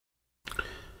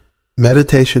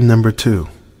Meditation number 2.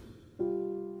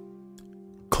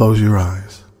 Close your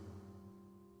eyes.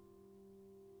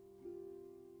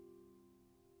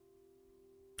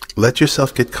 Let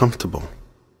yourself get comfortable.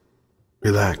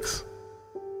 Relax.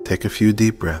 Take a few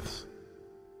deep breaths.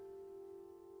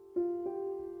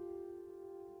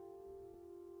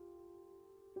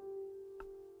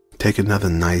 Take another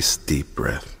nice deep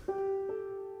breath.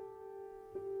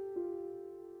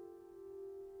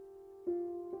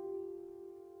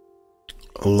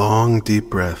 A long deep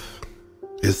breath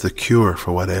is the cure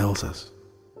for what ails us.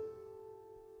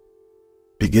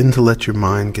 Begin to let your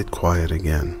mind get quiet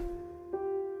again.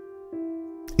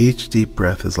 Each deep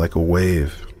breath is like a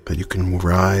wave that you can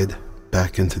ride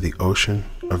back into the ocean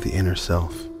of the inner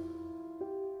self.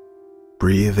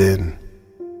 Breathe in,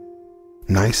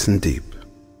 nice and deep.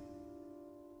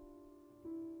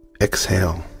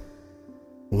 Exhale,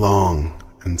 long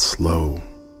and slow.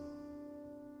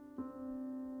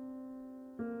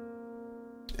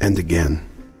 And again.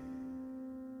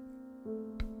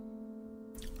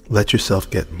 Let yourself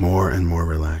get more and more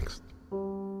relaxed.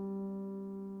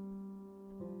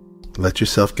 Let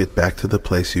yourself get back to the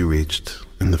place you reached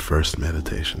in the first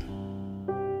meditation.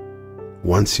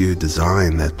 Once you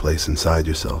design that place inside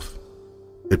yourself,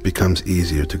 it becomes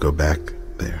easier to go back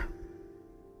there.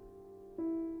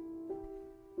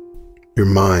 Your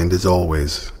mind, as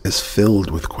always, is filled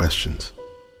with questions.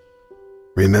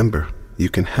 Remember, you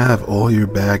can have all your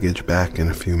baggage back in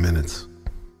a few minutes.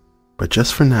 But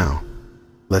just for now,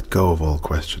 let go of all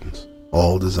questions,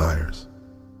 all desires.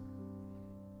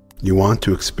 You want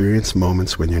to experience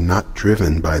moments when you're not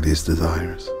driven by these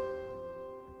desires.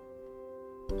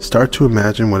 Start to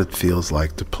imagine what it feels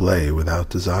like to play without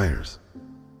desires.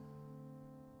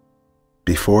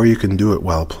 Before you can do it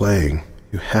while playing,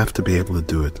 you have to be able to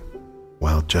do it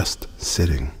while just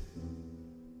sitting.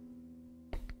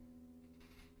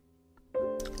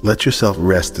 Let yourself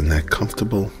rest in that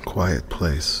comfortable, quiet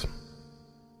place.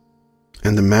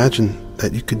 And imagine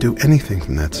that you could do anything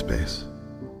from that space.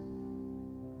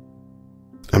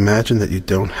 Imagine that you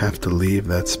don't have to leave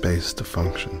that space to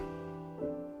function.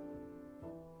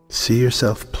 See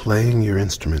yourself playing your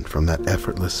instrument from that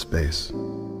effortless space.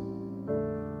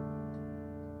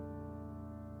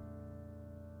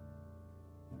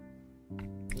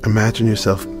 Imagine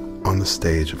yourself on the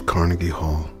stage of Carnegie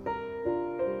Hall.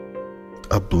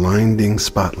 A blinding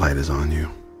spotlight is on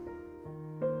you.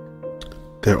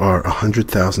 There are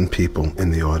 100,000 people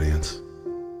in the audience.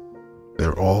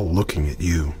 They're all looking at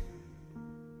you.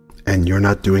 And you're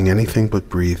not doing anything but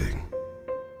breathing.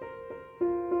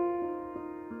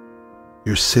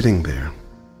 You're sitting there,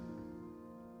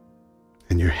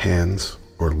 and your hands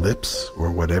or lips or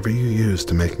whatever you use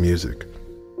to make music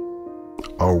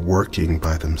are working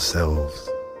by themselves.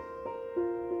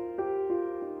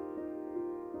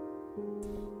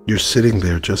 You're sitting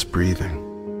there just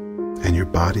breathing, and your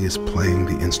body is playing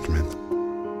the instrument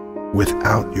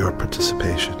without your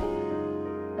participation.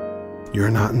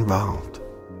 You're not involved.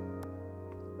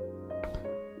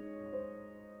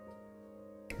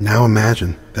 Now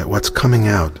imagine that what's coming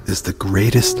out is the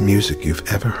greatest music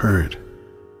you've ever heard.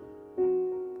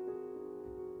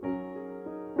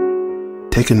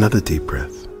 Take another deep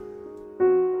breath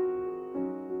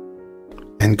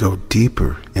and go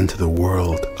deeper into the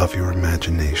world of your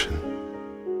imagination.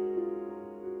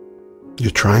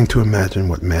 You're trying to imagine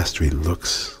what mastery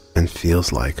looks and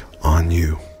feels like on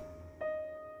you.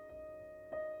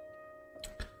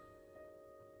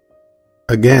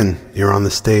 Again, you're on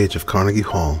the stage of Carnegie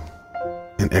Hall,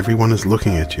 and everyone is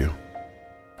looking at you.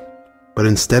 But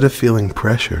instead of feeling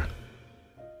pressure,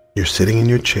 you're sitting in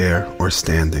your chair or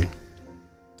standing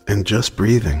and just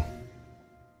breathing.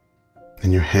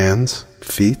 And your hands,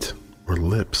 feet, or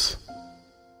lips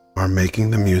are making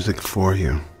the music for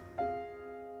you.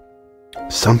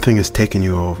 Something is taking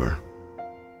you over,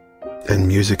 and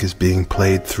music is being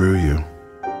played through you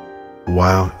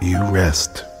while you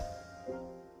rest.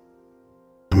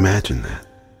 Imagine that.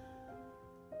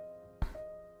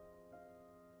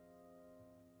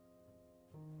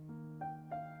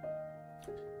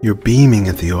 You're beaming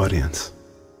at the audience,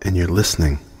 and you're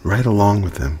listening right along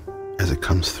with them as it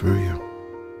comes through you.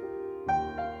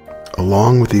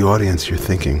 Along with the audience, you're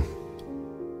thinking,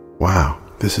 wow,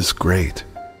 this is great.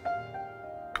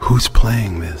 Who's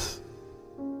playing this?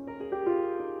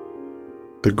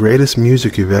 The greatest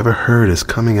music you've ever heard is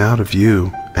coming out of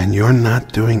you, and you're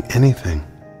not doing anything.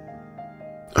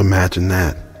 Imagine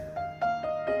that.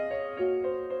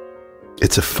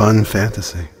 It's a fun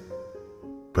fantasy,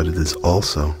 but it is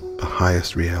also the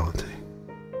highest reality.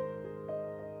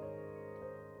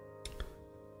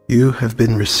 You have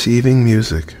been receiving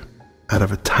music out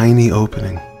of a tiny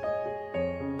opening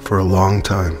for a long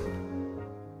time.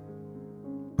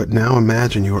 But now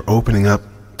imagine you are opening up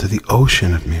to the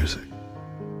ocean of music.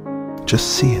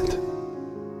 Just see it.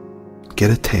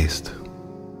 Get a taste.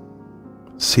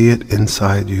 See it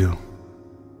inside you.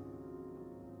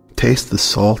 Taste the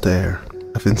salt air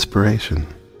of inspiration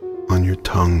on your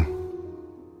tongue.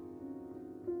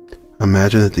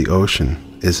 Imagine that the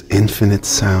ocean is infinite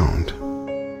sound.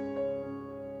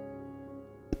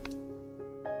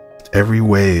 Every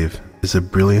wave is a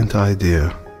brilliant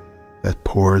idea that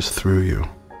pours through you,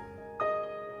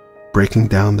 breaking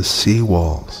down the sea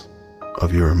walls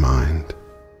of your mind.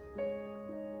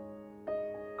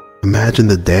 Imagine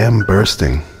the dam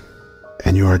bursting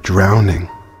and you are drowning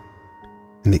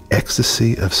in the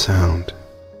ecstasy of sound.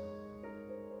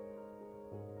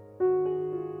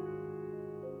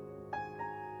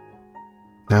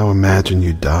 Now imagine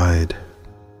you died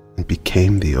and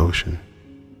became the ocean.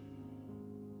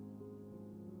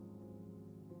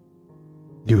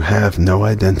 You have no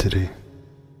identity,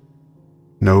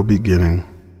 no beginning,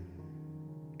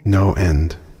 no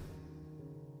end.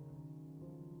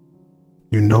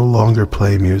 You no longer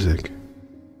play music.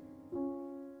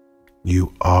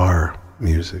 You are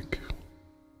music.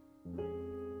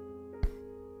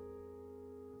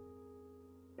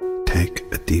 Take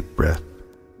a deep breath.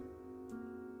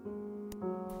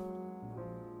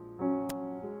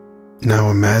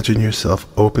 Now imagine yourself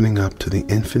opening up to the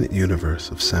infinite universe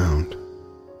of sound,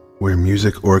 where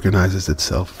music organizes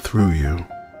itself through you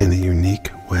in a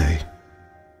unique way.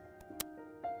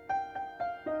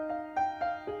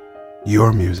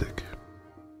 Your music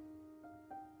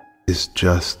is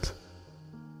just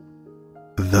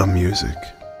the music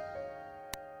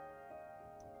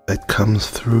that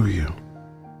comes through you.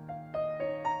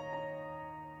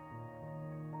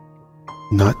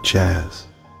 Not jazz.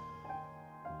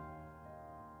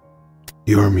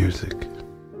 Your music.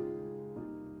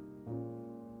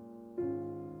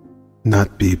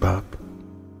 Not bebop.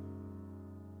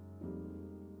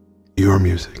 Your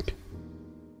music.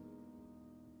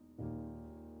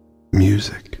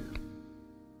 Music.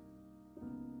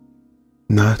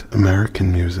 Not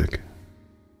American music.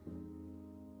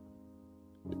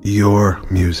 Your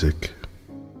music.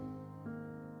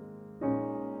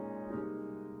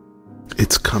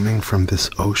 It's coming from this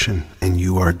ocean and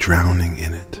you are drowning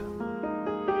in it.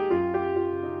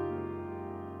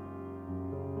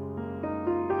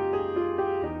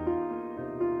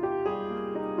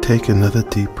 Take another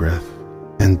deep breath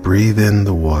and breathe in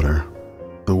the water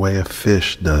the way a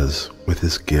fish does with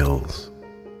his gills.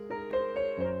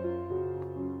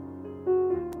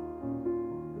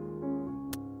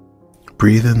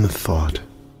 Breathe in the thought,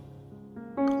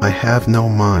 I have no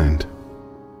mind,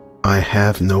 I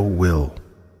have no will,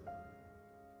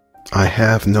 I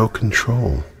have no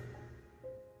control.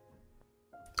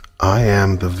 I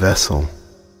am the vessel,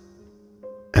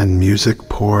 and music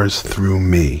pours through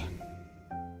me.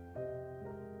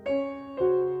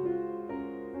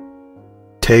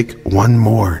 Take one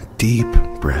more deep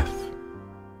breath.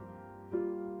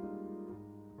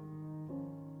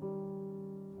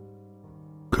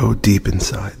 Go deep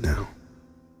inside now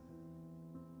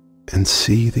and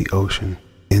see the ocean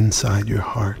inside your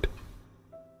heart.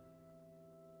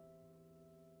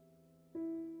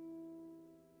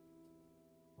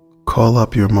 Call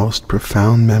up your most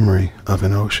profound memory of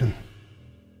an ocean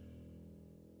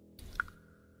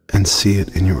and see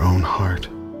it in your own heart.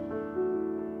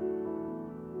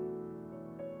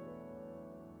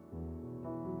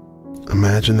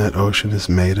 Imagine that ocean is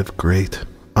made of great,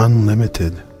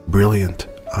 unlimited, brilliant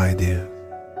ideas.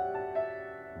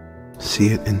 See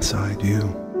it inside you.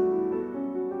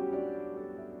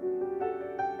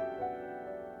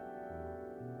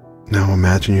 Now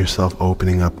imagine yourself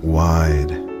opening up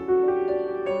wide.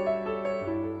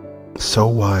 So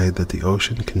wide that the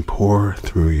ocean can pour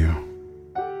through you.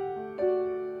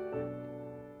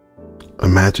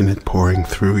 Imagine it pouring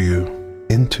through you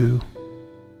into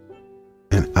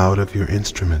and out of your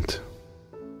instrument.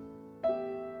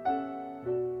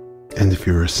 And if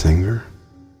you're a singer,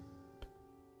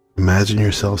 imagine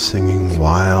yourself singing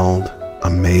wild,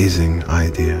 amazing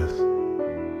ideas.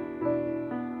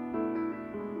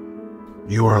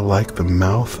 You are like the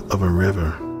mouth of a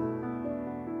river,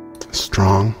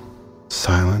 strong,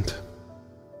 silent,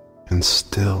 and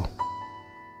still,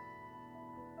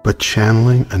 but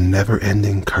channeling a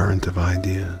never-ending current of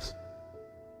ideas.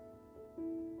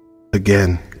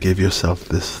 Again, give yourself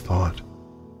this thought.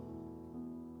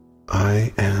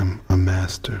 I am a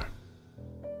master.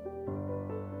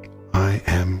 I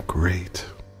am great.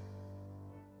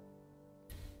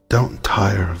 Don't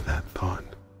tire of that thought.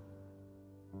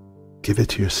 Give it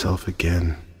to yourself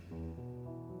again.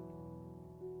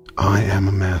 I am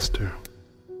a master.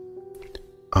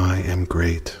 I am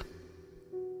great.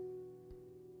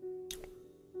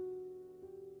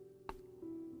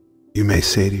 You may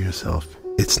say to yourself,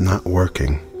 it's not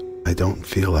working. I don't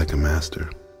feel like a master.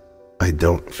 I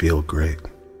don't feel great.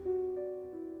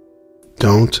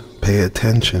 Don't pay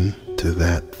attention to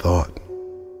that thought.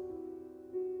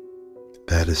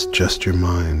 That is just your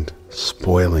mind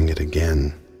spoiling it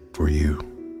again for you.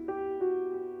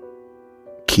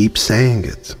 Keep saying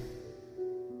it.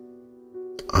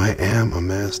 I am a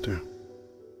master.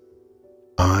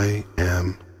 I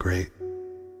am great.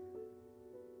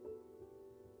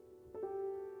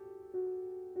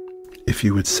 If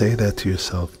you would say that to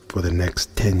yourself for the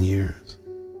next 10 years,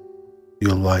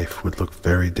 your life would look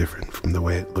very different from the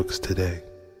way it looks today.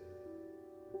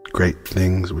 Great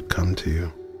things would come to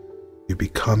you. You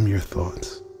become your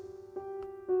thoughts.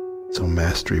 So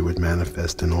mastery would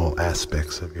manifest in all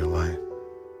aspects of your life.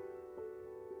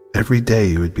 Every day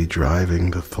you would be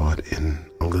driving the thought in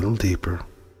a little deeper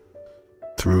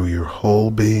through your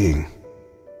whole being.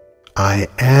 I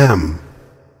am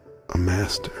a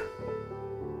master.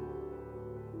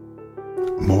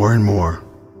 More and more,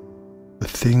 the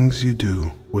things you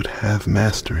do would have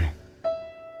mastery.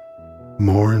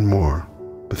 More and more,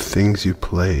 the things you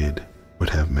played would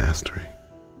have mastery.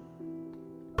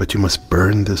 But you must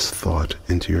burn this thought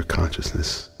into your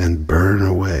consciousness and burn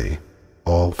away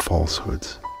all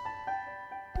falsehoods.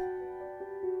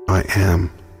 I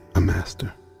am a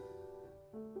master.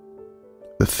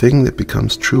 The thing that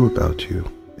becomes true about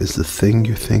you is the thing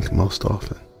you think most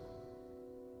often.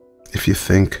 If you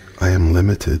think, I am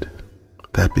limited,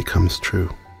 that becomes true.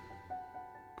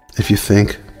 If you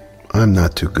think, I'm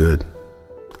not too good,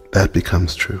 that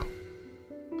becomes true.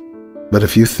 But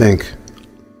if you think,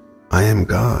 I am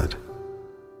God,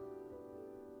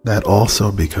 that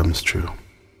also becomes true.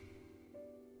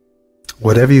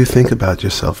 Whatever you think about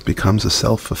yourself becomes a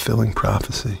self-fulfilling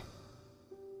prophecy.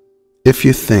 If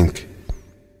you think,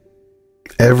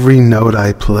 every note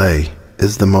I play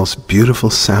is the most beautiful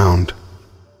sound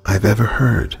I've ever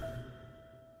heard,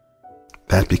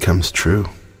 that becomes true.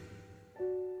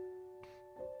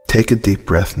 Take a deep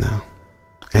breath now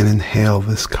and inhale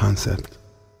this concept.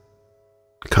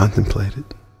 Contemplate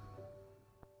it.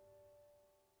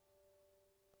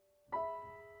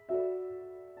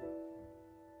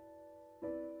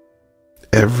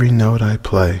 Every note I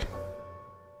play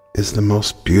is the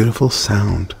most beautiful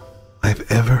sound I've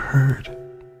ever heard.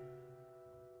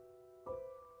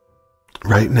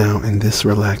 Right now, in this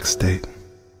relaxed state,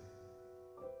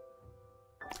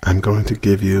 I'm going to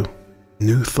give you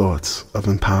new thoughts of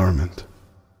empowerment.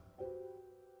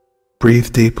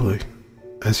 Breathe deeply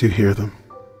as you hear them.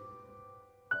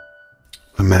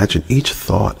 Imagine each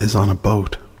thought is on a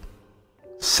boat,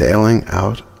 sailing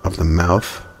out of the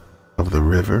mouth of the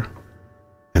river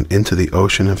and into the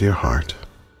ocean of your heart.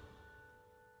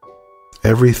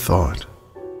 Every thought,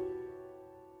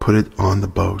 put it on the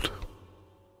boat,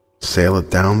 sail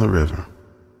it down the river,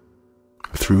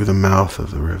 through the mouth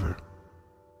of the river,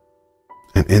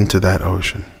 and into that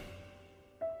ocean.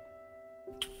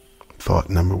 Thought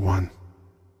number 1.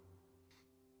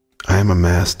 I am a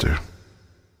master.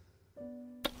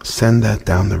 Send that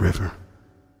down the river.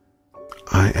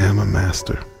 I am a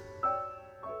master.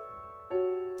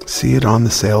 See it on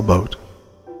the sailboat,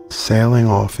 sailing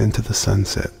off into the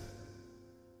sunset.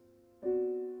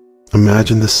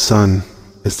 Imagine the sun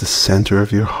is the center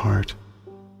of your heart,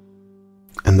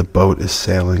 and the boat is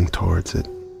sailing towards it.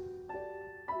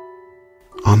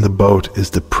 On the boat is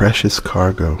the precious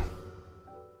cargo.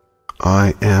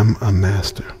 I am a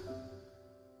master.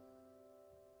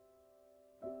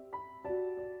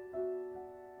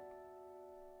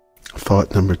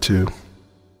 Thought number 2.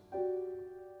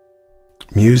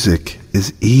 Music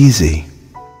is easy.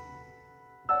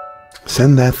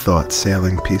 Send that thought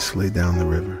sailing peacefully down the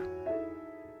river,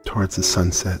 towards the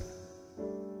sunset,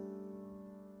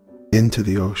 into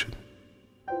the ocean.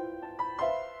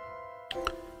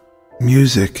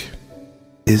 Music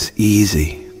is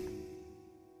easy.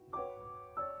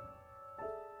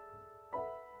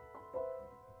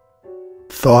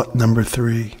 Thought number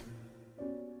 3.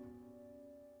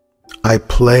 I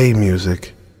play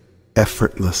music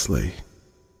effortlessly.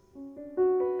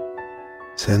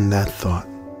 Send that thought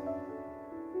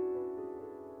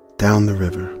down the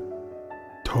river,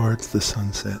 towards the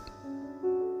sunset,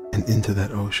 and into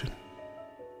that ocean.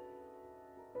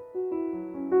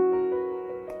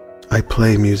 I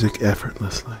play music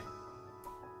effortlessly.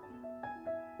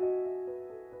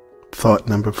 Thought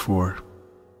number 4.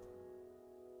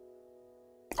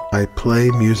 I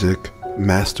play music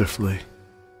masterfully.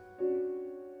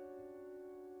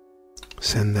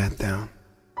 Send that down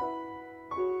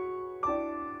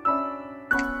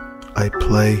I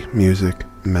play music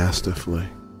masterfully.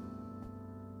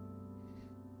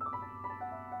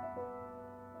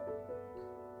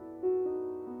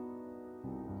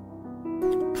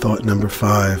 Thought number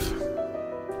 5.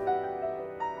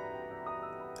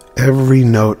 Every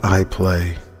note I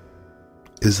play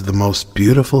is the most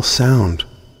beautiful sound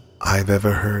I've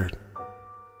ever heard.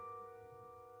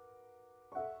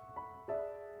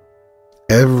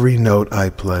 Every note I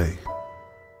play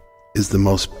is the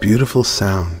most beautiful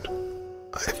sound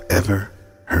I've ever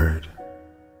heard.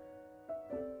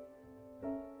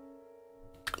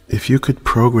 If you could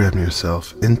program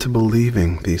yourself into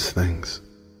believing these things,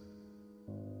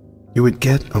 you would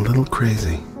get a little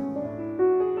crazy,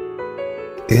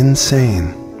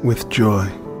 insane with joy,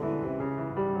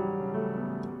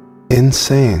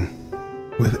 insane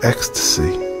with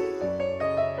ecstasy,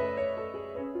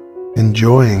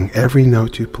 enjoying every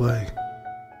note you play,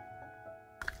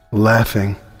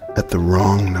 laughing at the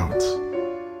wrong notes,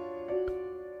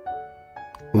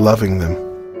 loving them,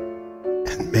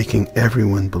 and making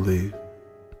everyone believe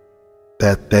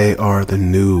that they are the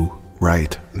new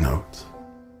right notes.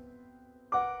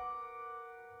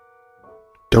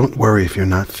 Don't worry if you're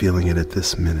not feeling it at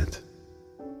this minute.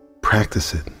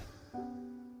 Practice it.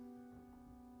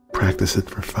 Practice it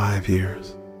for 5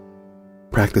 years.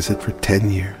 Practice it for 10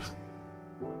 years.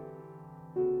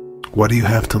 What do you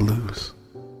have to lose?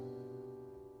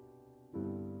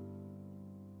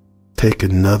 Take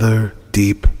another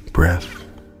deep breath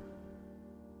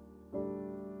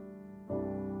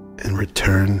and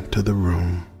return to the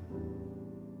room.